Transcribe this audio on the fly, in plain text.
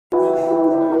So,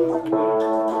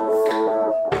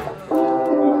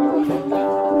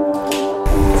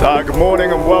 good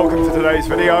morning and welcome to today's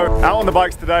video. Out on the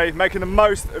bikes today, making the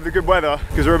most of the good weather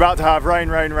because we're about to have rain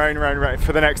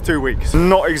for the next 2 weeks.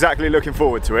 Not exactly looking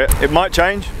forward to it. It might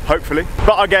change, hopefully,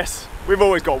 but I guess we've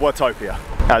always got Watopia.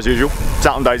 As usual,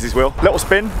 SpinOnThese Wheel, little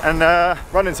spin and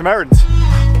running some errands.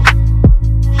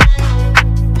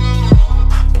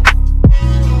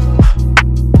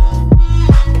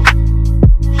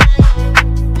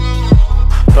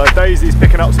 So Daisy's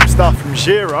picking up some stuff from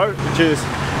Shimano, which is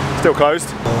still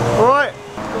closed. All right.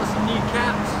 Got some new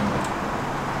caps.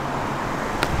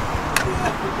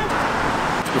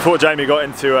 Before Jamie got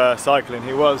into cycling,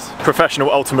 he was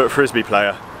professional ultimate frisbee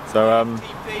player. So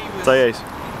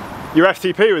your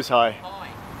FTP was high.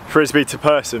 Frisbee to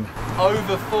person.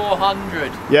 Over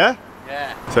 400. Yeah?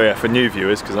 Yeah. So yeah, for new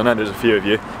viewers, because I know there's a few of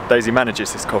you, Daisy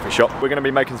manages this coffee shop. We're going to be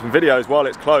making some videos while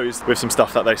it's closed with some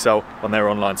stuff that they sell on their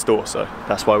online store. So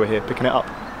that's why we're here picking it up.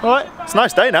 All right, it's a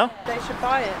nice day now. They should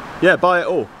buy it. Yeah, buy it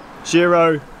all.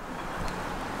 Shiro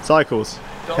Cycles.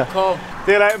 .com.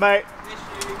 See you later, mate.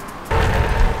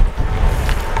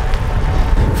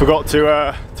 Forgot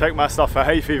to take my stuff for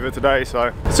hay fever today,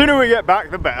 so the sooner we get back,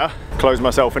 the better. Close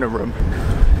myself in a room.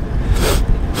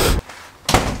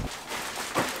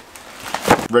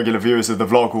 Regular viewers of the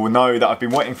vlog will know that I've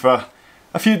been waiting for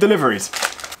a few deliveries.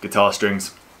 Guitar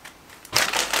strings.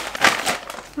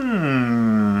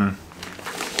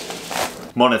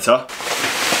 Monitor.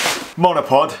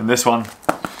 Monopod. And this one.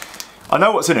 I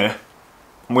know what's in here.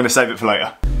 I'm going to save it for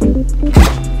later.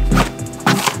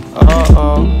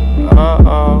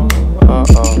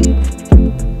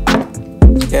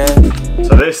 Yeah.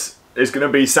 So this is going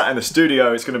to be sat in the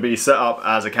studio. It's going to be set up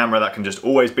as a camera that can just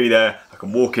always be there. I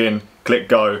can walk in, click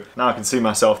go. Now I can see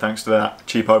myself thanks to that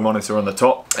cheapo monitor on the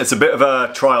top. It's a bit of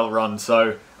a trial run, so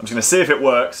I'm just going to see if it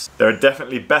works. There are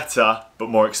definitely better but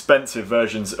more expensive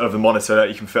versions of the monitor that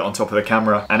you can fit on top of the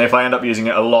camera. And if I end up using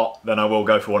it a lot, then I will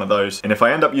go for one of those. And if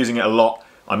I end up using it a lot,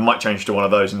 I might change to one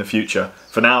of those in the future.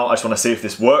 For now, I just want to see if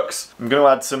this works. I'm going to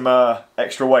add some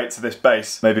extra weight to this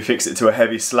base, maybe fix it to a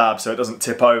heavy slab so it doesn't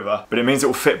tip over, but it means it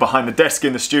will fit behind the desk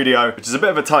in the studio, which is a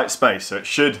bit of a tight space, so it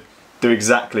should do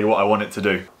exactly what I want it to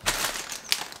do.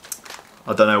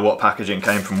 I don't know what packaging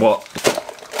came from what.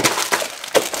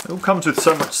 It all comes with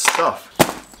so much stuff.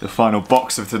 The final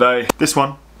box of today. This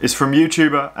one is from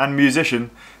YouTuber and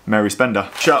musician Mary Spender.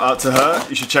 Shout out to her.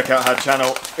 You should check out her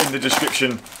channel in the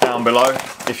description down below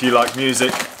if you like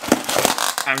music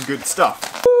and good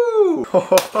stuff. Woo!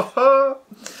 Oh,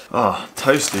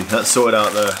 toasty. That sorted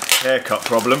out the haircut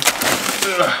problem.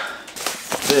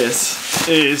 This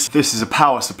is a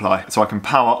power supply, so I can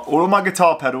power all of my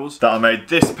guitar pedals that I made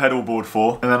this pedal board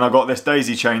for, and then I got this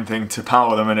daisy chain thing to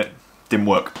power them, and it didn't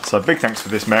work. So big thanks for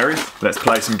this, Mary. Let's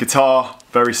play some guitar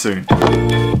very soon.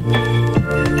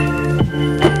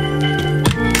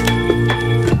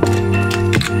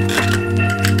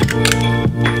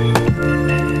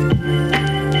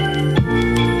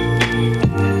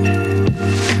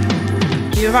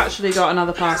 You've actually got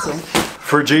another parcel.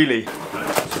 Fragile.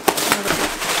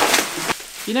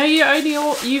 You know,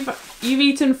 you've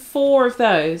eaten 4 of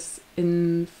those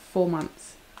in 4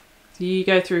 months. So you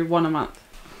go through 1 a month.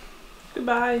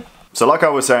 Goodbye. So like I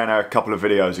was saying a couple of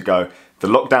videos ago, the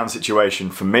lockdown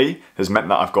situation for me has meant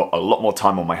that I've got a lot more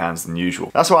time on my hands than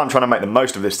usual. That's why I'm trying to make the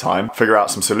most of this time, figure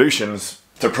out some solutions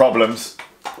to problems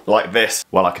like this,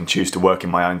 while I can choose to work in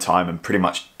my own time and pretty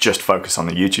much just focus on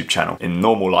the YouTube channel. In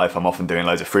normal life, I'm often doing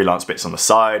loads of freelance bits on the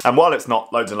side, and while it's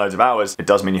not loads and loads of hours, it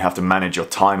does mean you have to manage your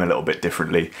time a little bit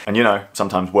differently. And you know,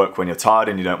 sometimes work when you're tired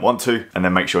and you don't want to, and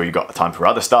then make sure you got the time for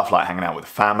other stuff like hanging out with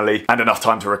the family, and enough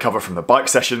time to recover from the bike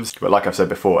sessions. But like I've said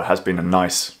before, it has been a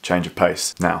nice change of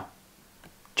pace. Now,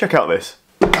 check out this.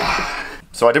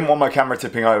 So I didn't want my camera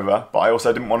tipping over, but I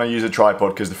also didn't want to use a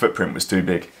tripod because the footprint was too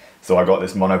big. So I got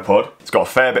this monopod. It's got a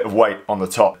fair bit of weight on the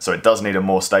top, so it does need a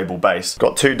more stable base.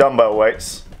 Got 2 dumbbell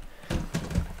weights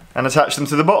and attached them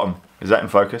to the bottom. Is that in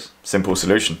focus? Simple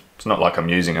solution. It's not like I'm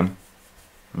using them.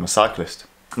 I'm a cyclist.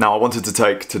 Now I wanted to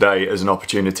take today as an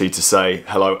opportunity to say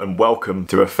hello and welcome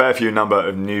to a fair few number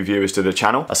of new viewers to the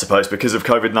channel. I suppose because of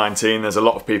COVID-19 there's a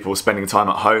lot of people spending time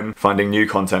at home finding new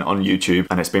content on YouTube,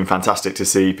 and it's been fantastic to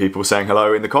see people saying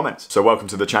hello in the comments. So welcome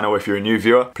to the channel if you're a new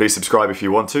viewer. Please subscribe if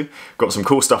you want to. Got some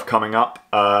cool stuff coming up,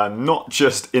 not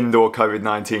just indoor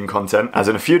COVID-19 content, as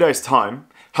in a few days time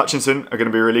Hutchinson are going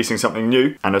to be releasing something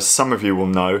new, and as some of you will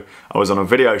know, I was on a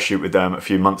video shoot with them a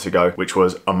few months ago, which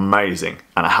was amazing,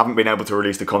 and I haven't been able to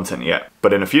release the content yet,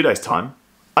 but in a few days time,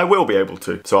 I will be able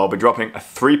to. So I'll be dropping a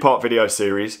 3-part video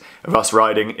series of us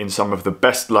riding in some of the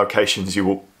best locations you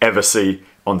will ever see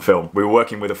on film. We were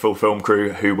working with a full film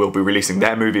crew who will be releasing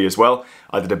their movie as well.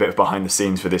 I did a bit of behind the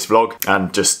scenes for this vlog,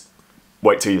 and just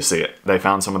wait till you see it. They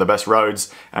found some of the best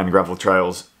roads and gravel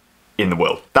trails in the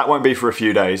world. That won't be for a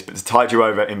few days, but to tide you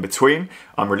over in between,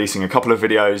 I'm releasing a couple of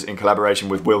videos in collaboration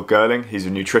with Will Girling. He's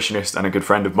a nutritionist and a good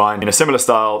friend of mine, in a similar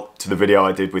style to the video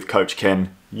I did with Coach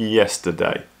Ken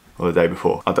yesterday. Or the day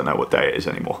before. I don't know what day it is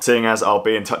anymore. Seeing as I'll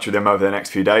be in touch with him over the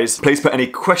next few days, please put any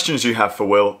questions you have for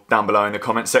Will down below in the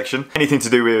comments section. Anything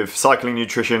to do with cycling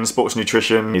nutrition, sports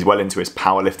nutrition. He's well into his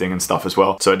powerlifting and stuff as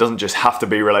well, so it doesn't just have to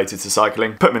be related to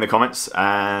cycling. Put them in the comments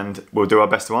and we'll do our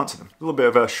best to answer them. A little bit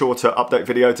of a shorter update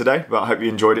video today, but I hope you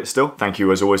enjoyed it still. Thank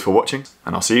you as always for watching,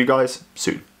 and I'll see you guys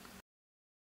soon.